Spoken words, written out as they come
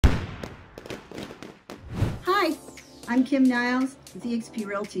I'm Kim Niles with eXp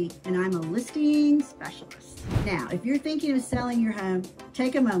Realty, and I'm a listing specialist. Now, if you're thinking of selling your home,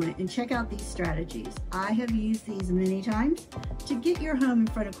 take a moment and check out these strategies. I have used these many times to get your home in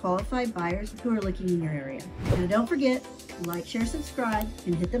front of qualified buyers who are looking in your area. Now, don't forget, like, share, subscribe,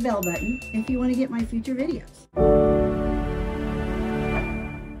 and hit the bell button if you want to get my future videos.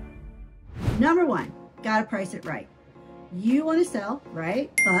 Number one, gotta price it right. You want to sell, right?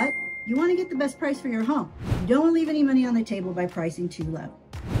 But you want to get the best price for your home. You don't want to leave any money on the table by pricing too low.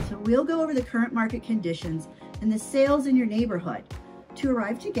 So we'll go over the current market conditions and the sales in your neighborhood to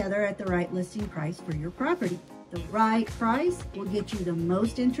arrive together at the right listing price for your property. The right price will get you the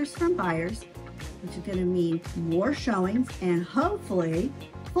most interest from buyers, which is going to mean more showings and hopefully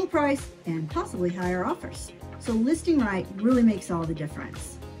full price and possibly higher offers. So listing right really makes all the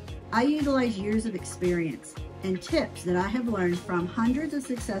difference. I utilize years of experience and tips that I have learned from hundreds of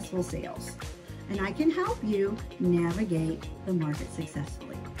successful sales, and I can help you navigate the market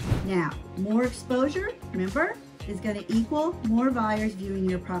successfully. Now, more exposure, remember, is going to equal more buyers viewing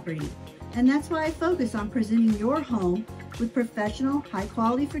your property. And that's why I focus on presenting your home with professional,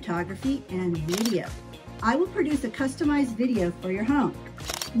 high-quality photography and video. I will produce a customized video for your home,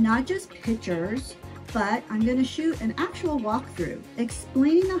 not just pictures, but I'm going to shoot an actual walkthrough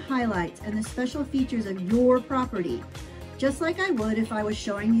explaining the highlights and the special features of your property, just like I would if I was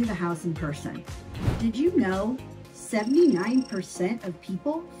showing you the house in person. Did you know 79% of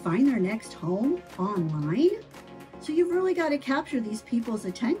people find their next home online? So you've really got to capture these people's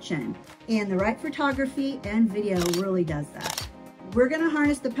attention, and the right photography and video really does that. We're going to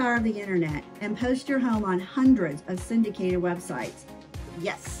harness the power of the internet and post your home on hundreds of syndicated websites.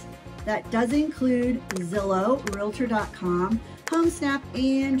 Yes, that does include Zillow, Realtor.com, HomeSnap,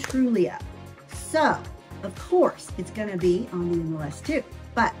 and Trulia. So, of course, it's going to be on the MLS too.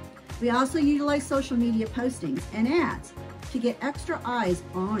 But we also utilize social media postings and ads to get extra eyes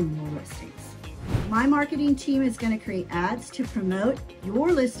on your listings. My marketing team is going to create ads to promote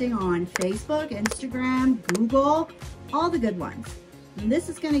your listing on Facebook, Instagram, Google, all the good ones. And this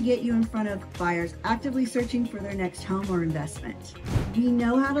is going to get you in front of buyers actively searching for their next home or investment. We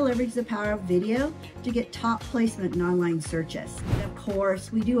know how to leverage the power of video to get top placement in online searches. And of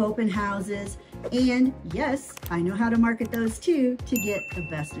course, we do open houses, and yes, I know how to market those too to get the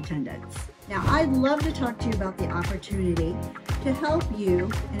best attendance. Now, I'd love to talk to you about the opportunity to help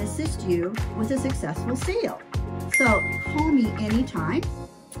you and assist you with a successful sale. So call me anytime.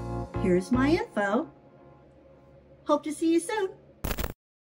 Here's my info. Hope to see you soon.